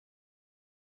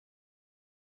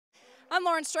I'm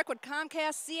Lauren Strec with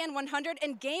Comcast CN100,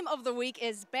 and Game of the Week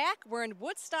is back. We're in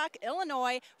Woodstock,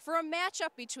 Illinois for a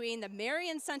matchup between the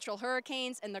Marian Central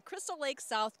Hurricanes and the Crystal Lake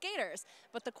South Gators.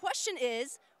 But the question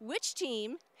is, which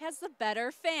team has the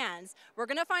better fans? We're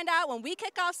going to find out when we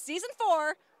kick off Season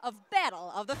 4 of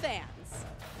Battle of the Fans.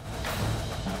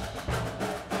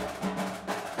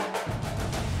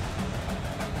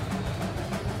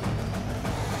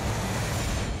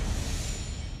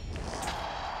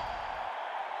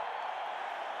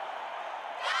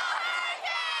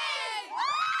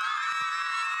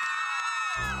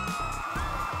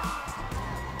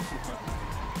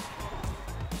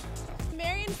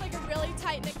 Marion's like a really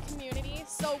tight-knit community,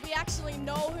 so we actually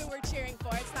know who we're cheering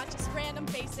for. It's not just random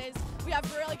faces. We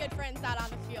have really good friends out on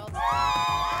the field.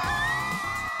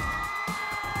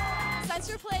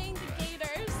 Since we're playing the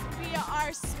Gators, we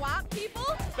are swap people.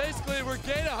 Basically, we're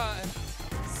gator hunting.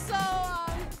 So,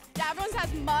 everyone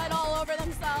has mud all over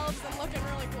themselves and looking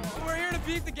really cool. We're here to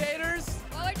beat the Gators.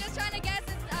 Well, we're just trying to guess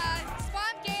it's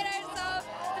swamp Gators, so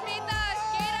to beat the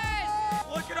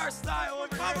Gators. Look at our style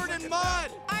over here. Covered in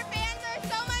mud. Our fans are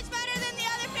so much better than the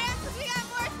other fans because we got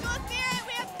more school spirit,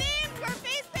 we have themes, we're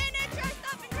face painted, dressed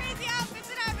up in crazy outfits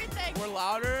and everything. We're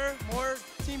louder, more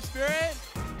team spirit,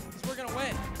 because we're gonna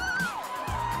win.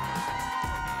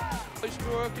 We should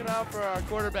be working out for our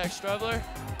quarterback, Strevler.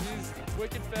 He's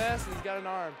wicked fast and he's got an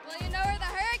arm. Well, you know we're the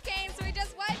Hurricanes, so we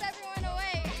just wipe everyone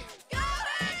away. Go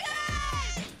Hurricanes!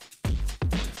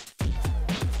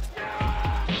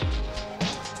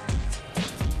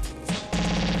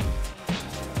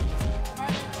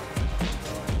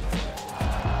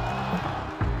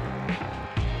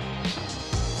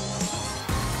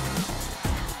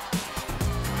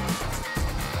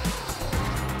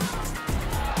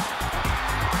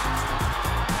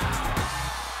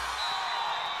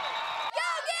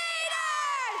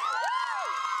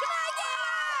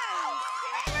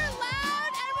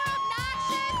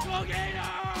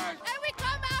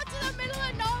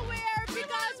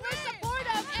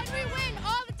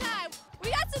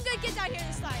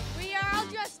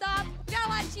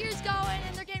 Going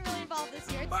and they're getting really involved this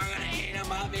year. We're gonna eat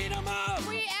them up,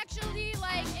 We actually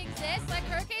exist,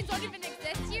 Hurricanes don't even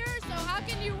exist here, so how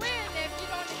can you win if you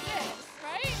don't exist,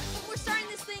 right? We're starting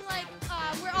this thing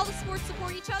where all the sports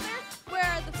support each other,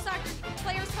 where the soccer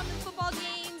players come to football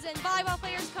games and volleyball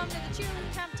players come to the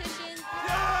cheerleading competitions.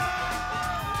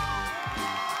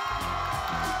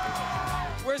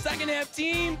 We're a second half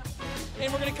team,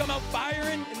 and we're gonna come out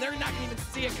firing, and they're not gonna even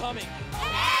see it coming.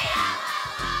 Hey!